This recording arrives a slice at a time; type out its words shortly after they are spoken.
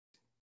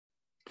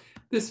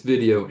This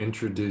video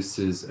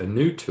introduces a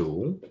new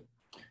tool.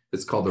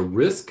 It's called the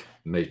Risk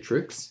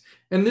Matrix.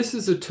 And this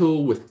is a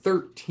tool with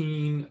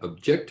 13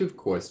 objective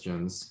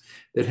questions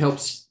that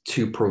helps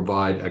to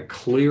provide a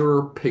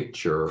clearer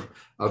picture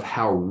of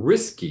how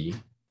risky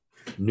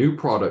new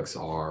products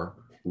are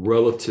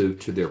relative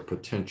to their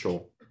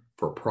potential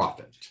for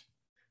profit.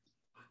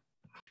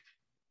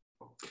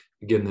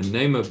 Again, the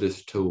name of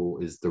this tool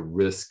is the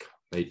Risk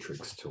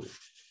Matrix tool.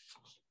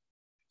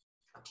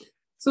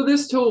 So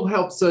this tool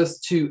helps us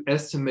to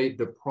estimate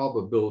the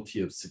probability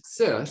of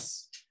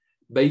success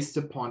based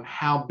upon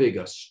how big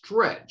a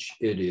stretch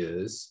it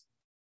is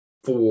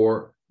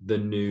for the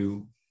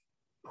new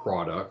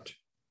product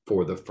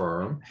for the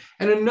firm.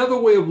 And another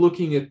way of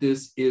looking at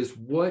this is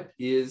what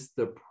is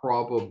the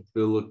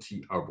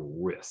probability of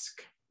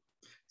risk?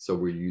 So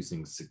we're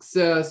using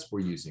success, we're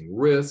using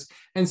risk.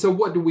 And so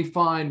what do we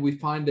find? We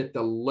find that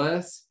the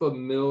less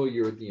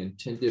familiar the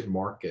intended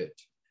market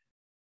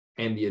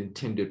and the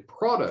intended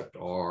product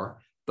are,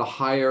 the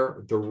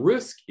higher the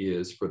risk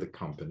is for the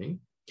company.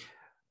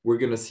 We're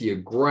going to see a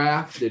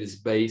graph that is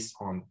based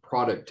on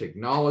product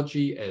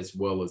technology as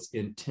well as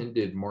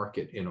intended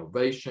market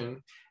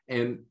innovation.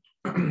 And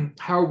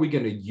how are we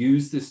going to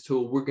use this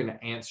tool? We're going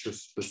to answer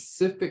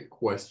specific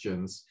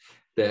questions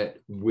that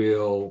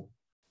will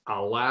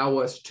allow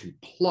us to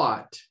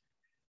plot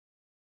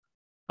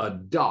a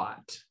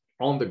dot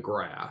on the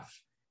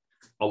graph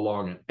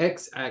along an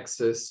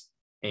x-axis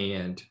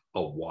and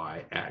a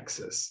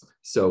y-axis.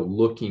 So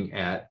looking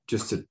at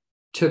just a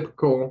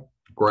typical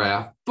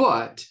graph,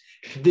 but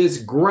this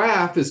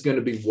graph is going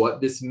to be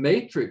what? This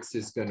matrix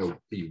is going to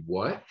be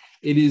what?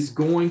 It is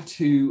going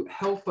to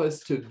help us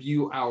to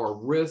view our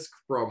risk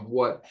from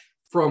what?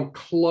 From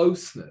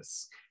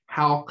closeness.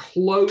 How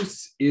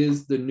close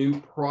is the new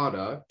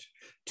product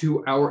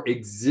to our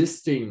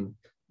existing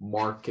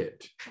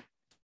market?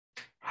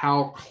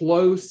 How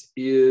close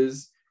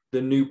is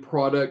the new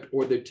product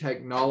or the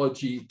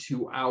technology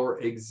to our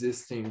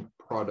existing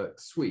product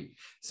suite?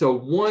 So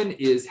one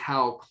is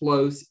how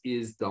close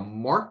is the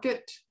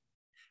market.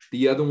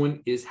 The other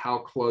one is how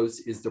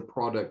close is the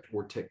product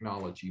or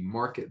technology,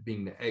 market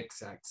being the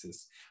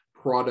x-axis,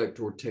 product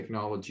or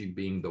technology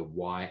being the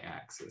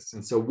y-axis.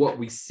 And so what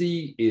we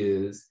see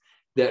is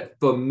that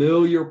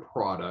familiar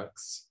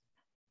products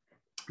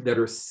that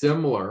are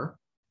similar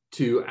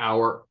to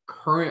our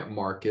current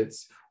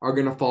markets are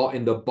going to fall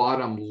in the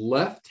bottom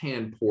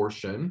left-hand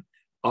portion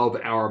of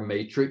our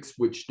matrix,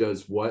 which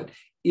does what?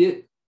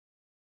 It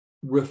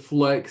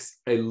reflects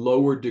a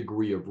lower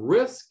degree of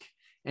risk.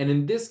 And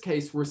in this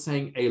case, we're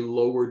saying a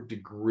lower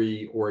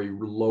degree or a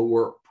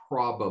lower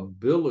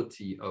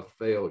probability of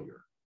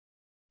failure.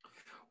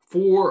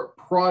 For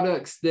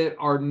products that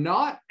are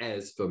not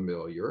as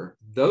familiar,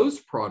 those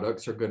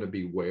products are going to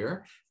be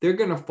where? They're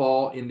going to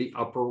fall in the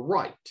upper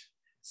right.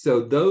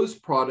 So those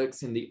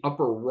products in the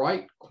upper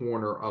right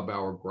corner of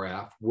our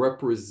graph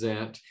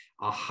represent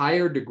a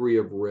higher degree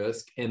of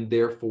risk and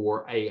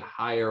therefore a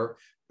higher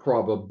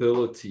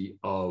probability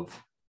of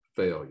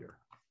failure.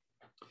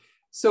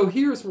 So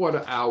here's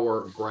what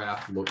our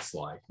graph looks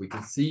like. We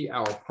can see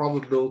our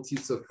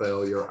probabilities of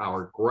failure,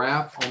 our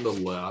graph on the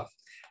left.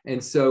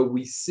 And so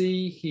we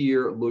see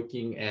here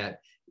looking at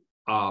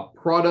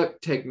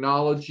product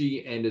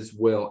technology and as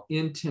well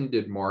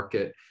intended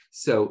market.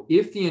 So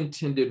if the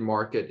intended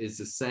market is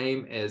the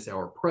same as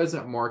our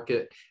present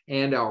market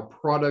and our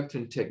product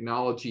and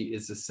technology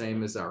is the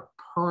same as our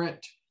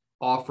current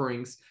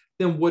offerings,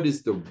 then what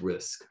is the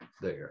risk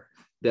there?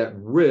 That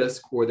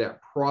risk or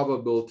that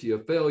probability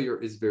of failure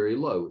is very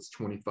low. It's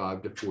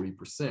 25 to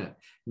 40%.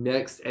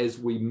 Next, as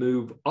we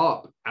move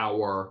up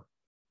our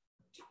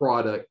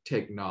product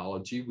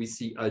technology, we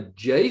see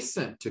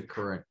adjacent to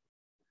current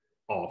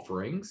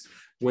offerings.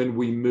 When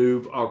we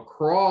move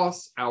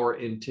across our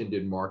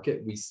intended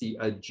market, we see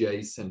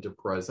adjacent to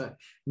present.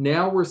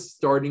 Now we're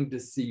starting to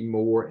see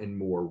more and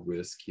more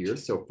risk here.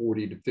 So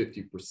 40 to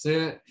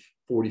 50%,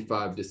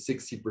 45 to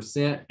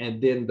 60%.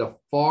 And then the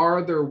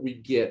farther we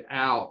get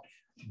out,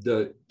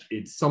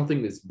 it's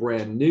something that's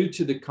brand new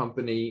to the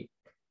company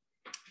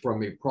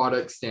from a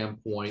product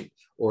standpoint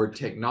or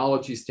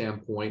technology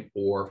standpoint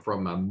or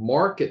from a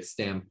market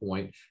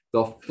standpoint,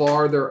 the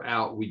farther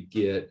out we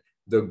get,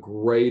 the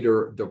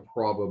greater the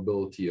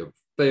probability of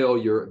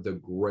failure, the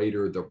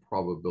greater the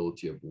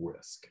probability of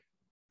risk.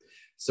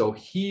 So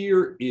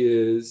here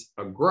is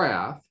a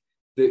graph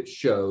that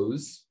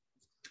shows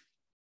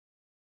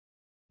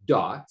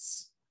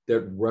dots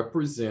that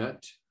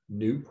represent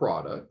new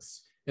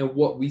products. And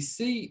what we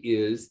see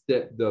is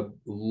that the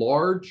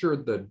larger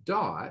the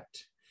dot,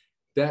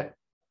 that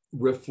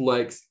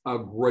reflects a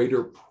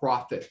greater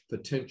profit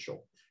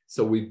potential.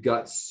 So we've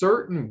got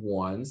certain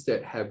ones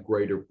that have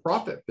greater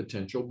profit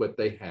potential, but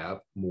they have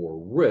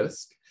more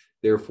risk,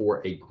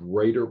 therefore a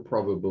greater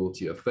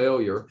probability of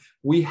failure.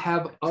 We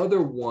have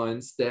other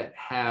ones that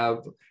have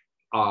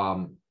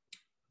a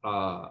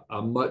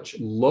much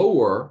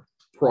lower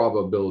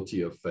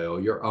probability of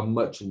failure, a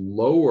much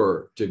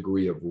lower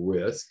degree of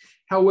risk.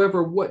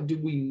 However, what do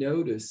we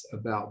notice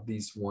about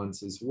these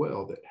ones as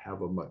well that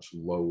have a much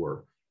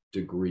lower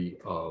degree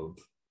of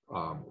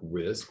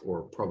risk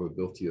or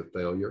probability of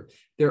failure.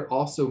 They're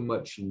also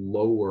much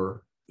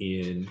lower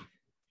in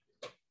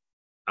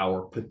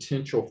our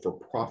potential for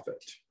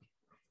profit.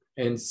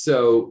 And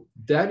so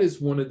that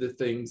is one of the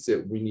things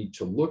that we need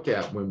to look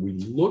at when we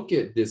look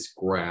at this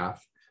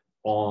graph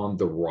on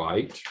the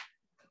right.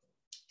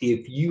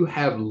 If you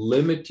have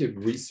limited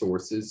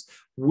resources,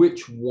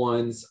 which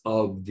ones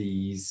of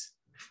these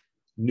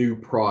new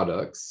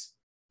products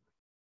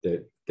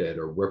that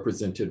are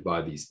represented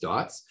by these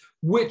dots,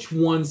 which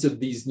ones of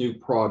these new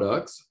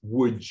products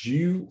would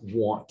you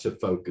want to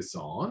focus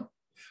on?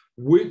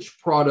 Which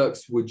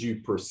products would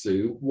you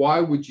pursue? Why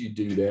would you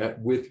do that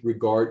with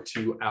regard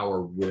to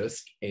our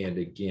risk and,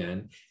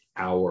 again,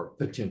 our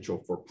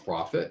potential for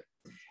profit?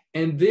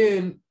 And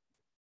then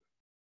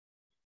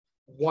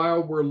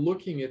while we're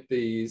looking at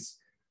these,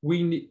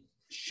 we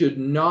should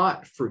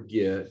not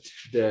forget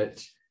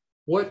that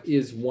what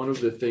is one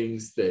of the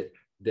things that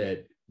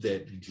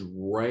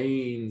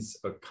drains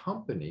a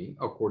company,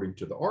 according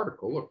to the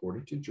article,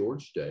 according to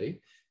George Day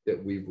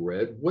that we've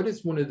read, what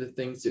is one of the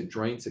things that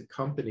drains a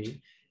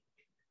company?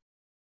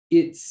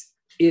 It's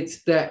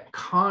that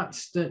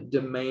constant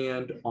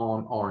demand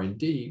on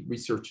R&D,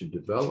 research and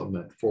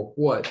development, for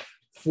what?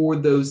 For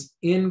those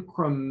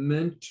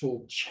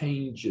incremental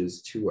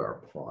changes to our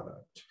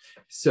product.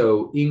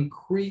 So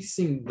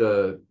increasing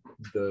the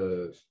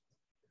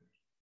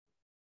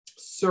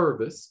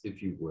service,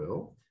 if you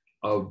will,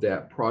 of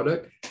that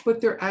product,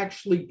 but they're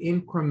actually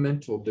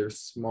incremental. They're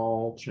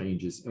small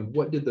changes. And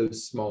what did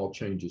those small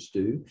changes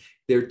do?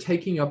 They're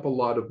taking up a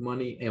lot of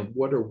money. And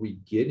what are we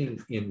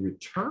getting in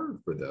return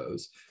for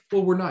those?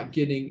 Well, we're not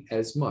getting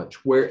as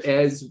much.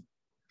 Whereas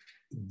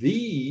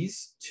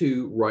these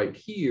two right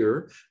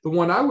here, the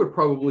one I would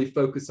probably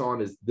focus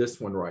on is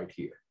this one right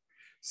here.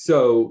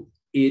 So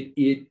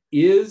it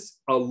is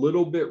a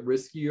little bit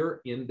riskier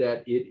in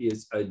that it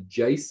is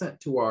adjacent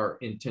to our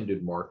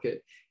intended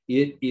market.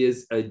 It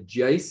is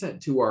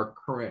adjacent to our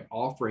current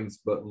offerings,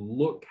 but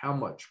look how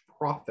much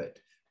profit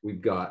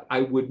we've got.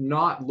 I would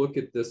not look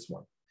at this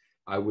one.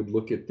 I would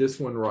look at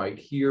this one right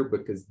here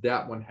because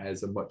that one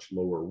has a much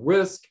lower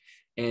risk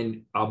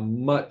and a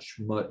much,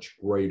 much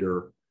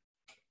greater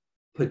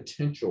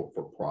potential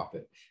for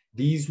profit.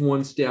 These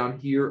ones down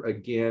here,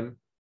 again,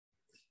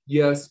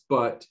 yes,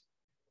 but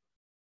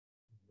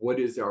what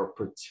is our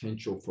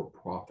potential for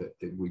profit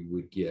that we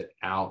would get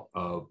out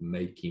of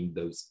making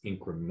those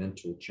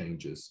incremental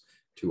changes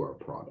to our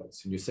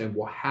products? And you're saying,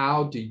 well,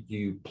 how do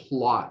you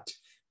plot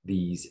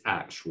these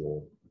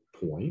actual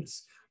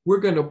points? We're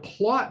going to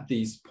plot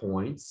these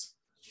points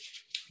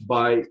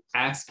by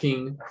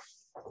asking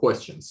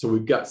questions. So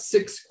we've got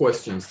 6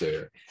 questions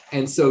there.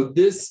 And so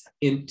this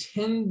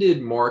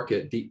intended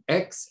market, the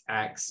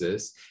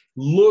x-axis,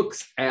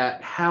 looks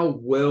at how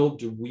well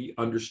do we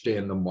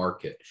understand the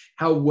market?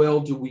 How well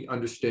do we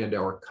understand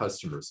our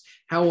customers?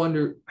 How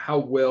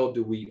well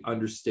do we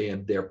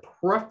understand their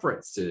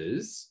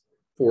preferences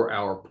for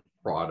our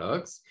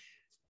products?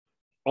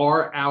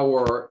 Are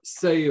our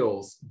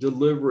sales,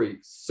 delivery,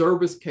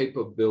 service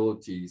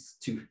capabilities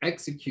to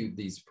execute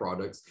these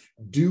products,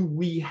 do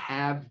we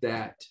have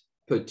that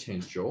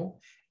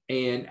potential?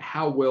 And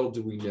how well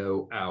do we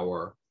know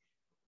our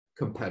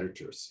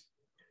competitors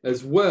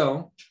as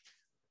well?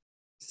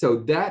 So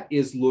that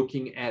is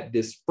looking at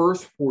this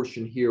first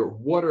portion here.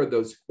 What are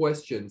those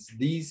questions?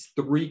 These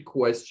 3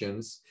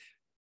 questions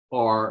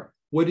are,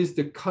 what is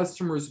the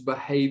customer's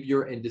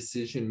behavior and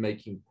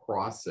decision-making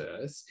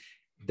process?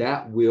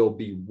 That will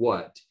be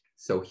what?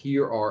 So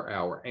here are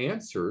our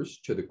answers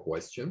to the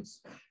questions.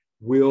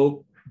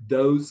 Will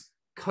those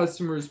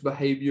customer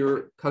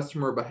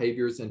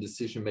behaviors and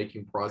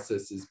decision-making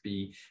processes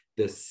be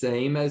the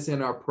same as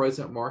in our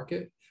present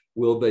market?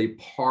 Will they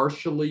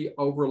partially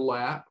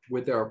overlap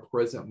with our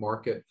present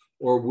market,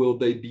 or will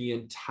they be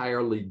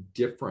entirely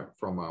different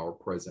from our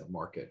present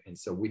market? And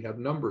so we have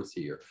numbers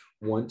here,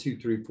 1, 2,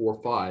 3, 4,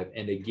 5.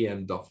 And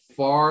again, the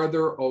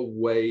farther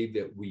away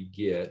that we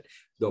get,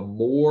 the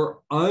more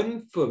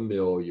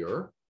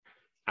unfamiliar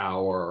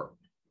our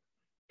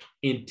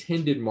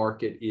intended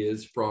market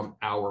is from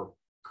our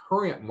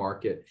current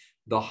market,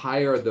 the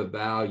higher the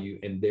value,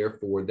 and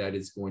therefore that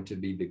is going to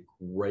be the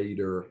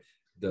greater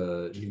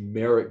the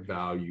numeric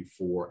value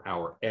for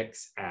our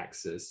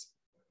x-axis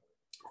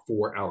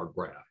for our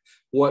graph.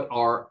 What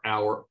are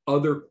our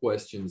other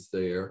questions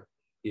there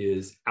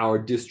is our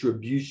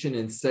distribution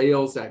and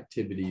sales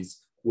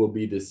activities will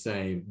be the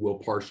same, will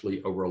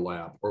partially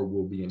overlap, or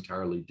will be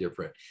entirely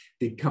different.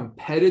 The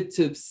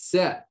competitive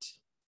set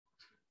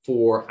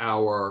for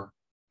our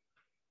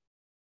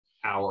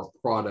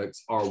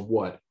products are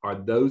what? Are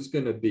those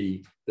going to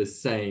be the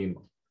same,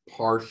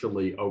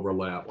 partially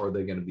overlap, or are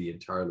they going to be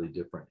entirely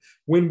different?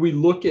 When we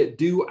look at,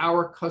 do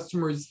our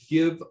customers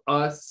give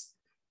us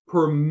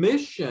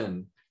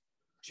permission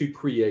to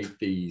create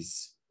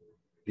these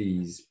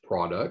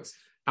products?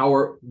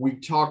 We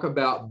talk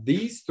about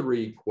these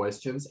 3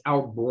 questions.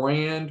 Our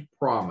brand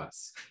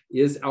promise.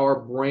 Is our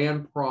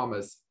brand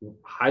promise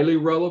highly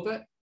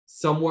relevant,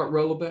 somewhat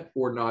relevant,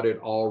 or not at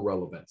all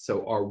relevant?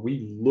 So are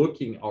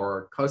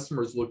our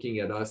customers looking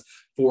at us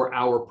for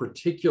our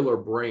particular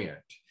brand?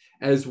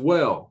 As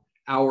well,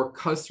 our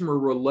customer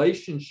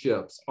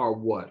relationships are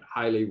what?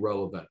 Highly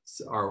relevant.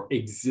 Our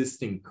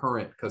existing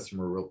current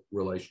customer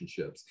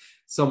relationships,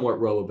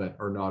 somewhat relevant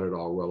or not at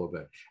all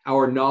relevant.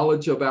 Our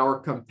knowledge of our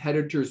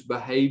competitors'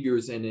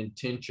 behaviors and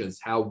intentions,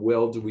 how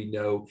well do we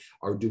know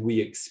or do we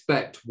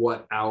expect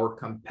what our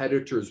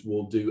competitors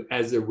will do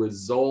as a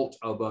result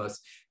of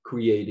us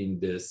creating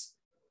this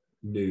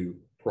new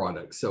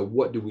product? So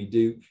what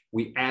do?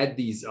 We add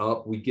these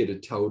up, we get a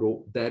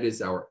total. That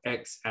is our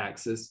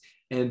x-axis.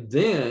 And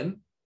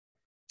then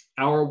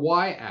our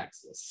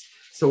y-axis.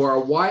 So our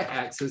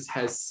y-axis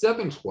has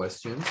 7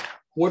 questions.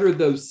 What are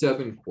those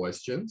 7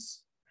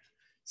 questions?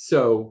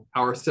 So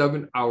our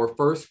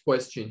first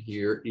question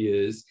here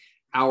is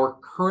our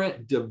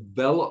current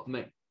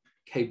development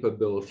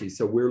capability.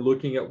 So we're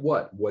looking at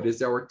what? What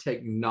is our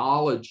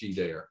technology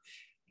there?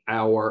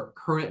 Our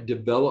current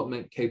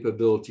development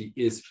capability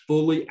is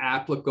fully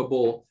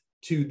applicable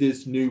to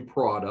this new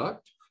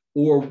product,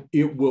 or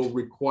it will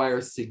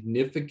require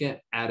significant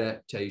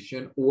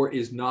adaptation, or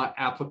is not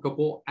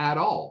applicable at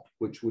all,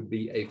 which would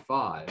be a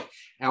 5.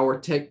 Our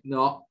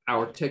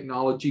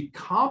technology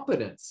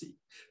competency.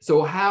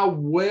 So how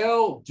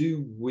well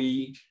do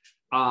we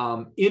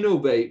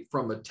innovate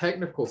from a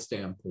technical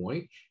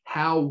standpoint?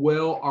 How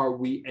well are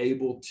we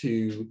able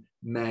to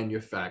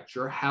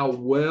manufacture? How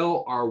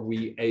well are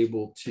we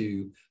able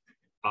to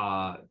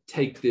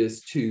take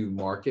this to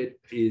market?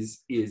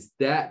 Is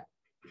that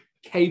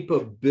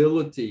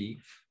capability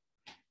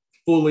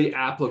fully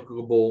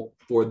applicable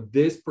for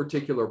this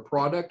particular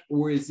product,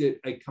 or is it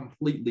a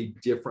completely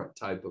different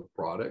type of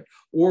product,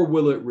 or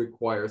will it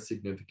require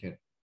significant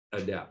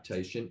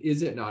adaptation?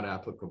 Is it not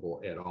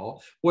applicable at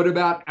all? What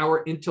about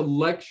our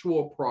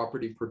intellectual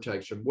property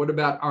protection? What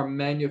about our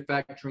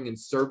manufacturing and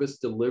service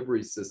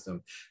delivery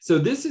system? So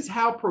this is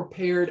how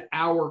prepared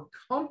our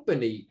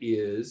company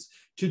is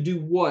to do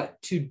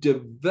what? To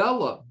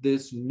develop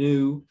this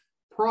new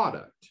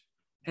product.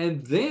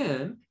 And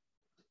then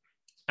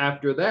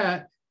after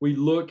that, we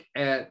look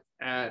at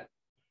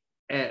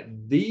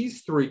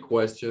these 3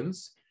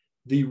 questions.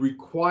 The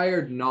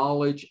required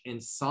knowledge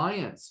and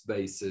science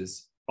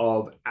bases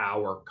of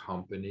our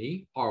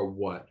company are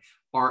what?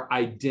 Are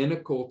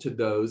identical to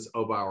those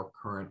of our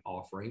current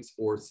offerings,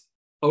 or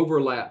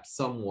overlap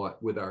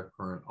somewhat with our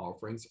current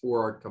offerings,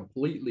 or are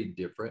completely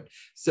different.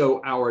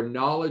 So our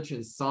knowledge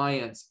and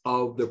science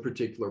of the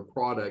particular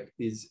product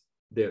is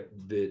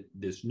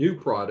this new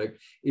product,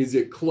 is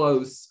it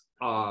close?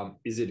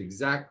 Is it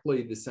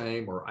exactly the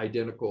same or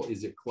identical?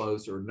 Is it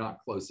close or not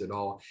close at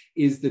all?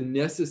 Is the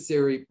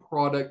necessary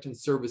product and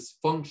service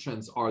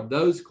functions, are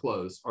those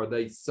close? Are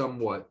they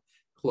somewhat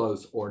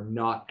close or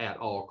not at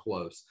all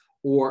close?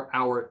 Or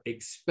our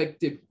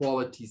expected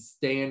quality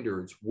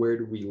standards, where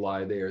do we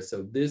lie there?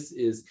 So this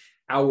is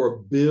our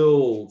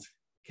build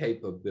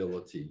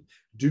capability.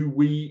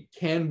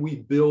 Can we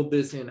build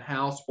this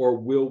in-house, or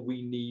will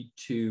we need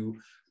to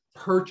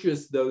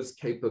purchase those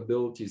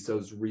capabilities,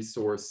 those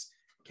resource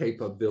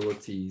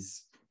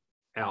capabilities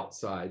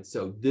outside?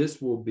 So this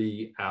will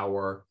be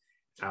our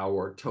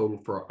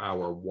total for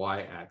our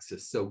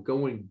y-axis. So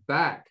going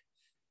back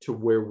to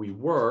where we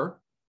were,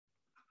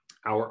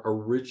 our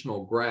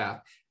original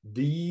graph,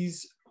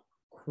 these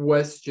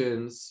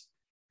questions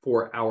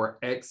for our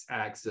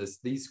x-axis,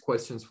 these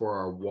questions for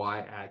our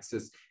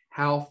y-axis,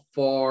 how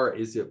far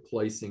is it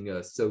placing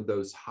us? So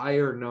those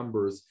higher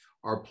numbers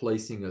are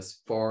placing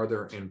us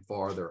farther and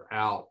farther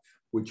out,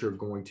 which are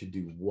going to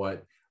do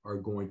what? Are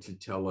going to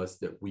tell us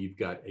that we've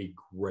got a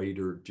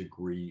greater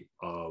degree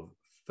of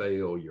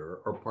failure,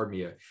 or pardon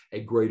me, a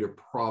greater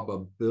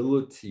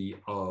probability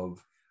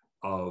of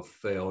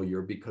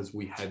failure, because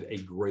we have a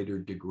greater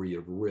degree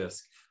of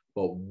risk.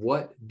 But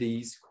what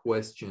these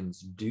questions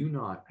do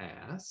not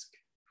ask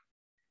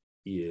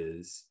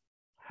is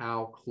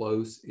how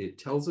close. It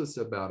tells us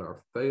about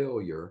our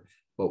failure,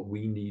 but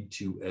we need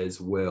to as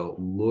well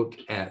look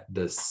at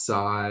the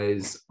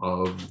size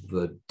of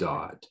the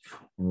dot.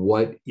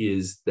 What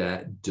is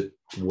that?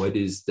 What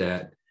is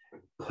that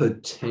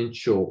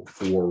potential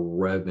for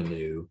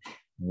revenue?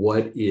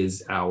 What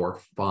is our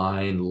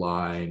fine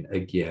line,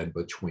 again,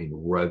 between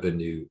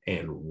revenue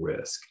and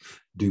risk?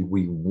 Do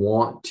we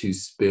want to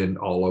spend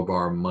all of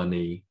our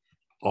money,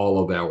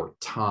 all of our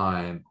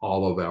time,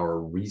 all of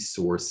our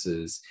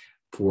resources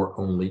for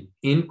only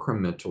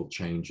incremental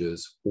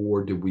changes,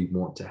 or do we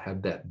want to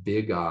have that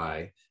big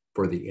eye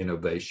for the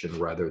innovation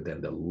rather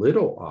than the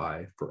little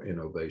eye for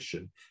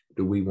innovation?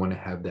 Do we want to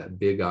have that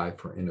big eye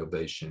for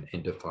innovation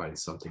and define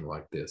something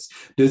like this?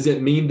 Does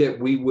it mean that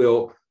we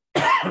will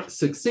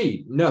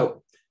succeed?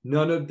 No,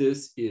 none of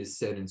this is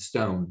set in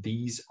stone.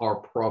 These are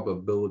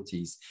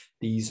probabilities.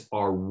 These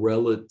are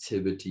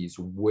relativities.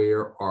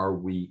 Where are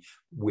we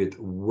with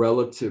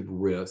relative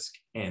risk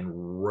and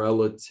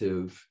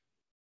relative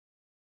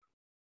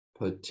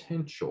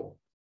potential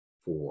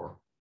for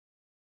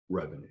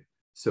revenue?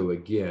 So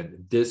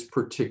again, this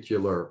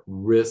particular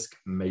risk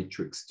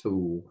matrix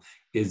tool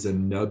is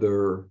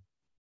another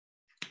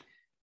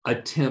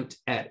attempt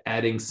at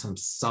adding some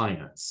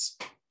science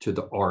to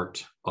the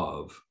art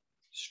of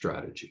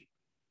strategy.